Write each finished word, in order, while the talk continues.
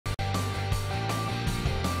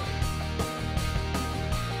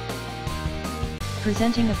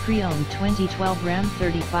Presenting a pre-owned 2012 Ram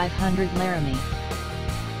 3500 Laramie.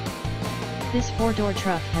 This four-door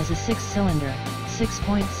truck has a 6-cylinder,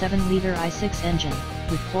 6.7-liter i6 engine,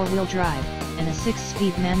 with 4-wheel drive, and a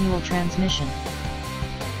 6-speed manual transmission.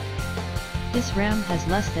 This Ram has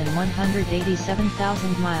less than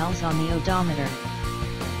 187,000 miles on the odometer.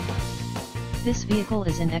 This vehicle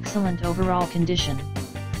is in excellent overall condition.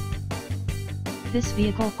 This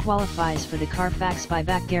vehicle qualifies for the Carfax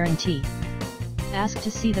buyback guarantee. Ask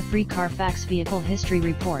to see the free Carfax Vehicle History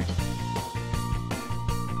Report.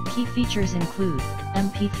 Key features include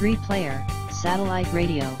MP3 player, satellite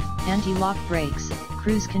radio, anti-lock brakes,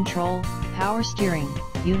 cruise control, power steering,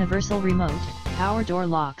 universal remote, power door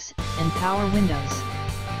locks, and power windows.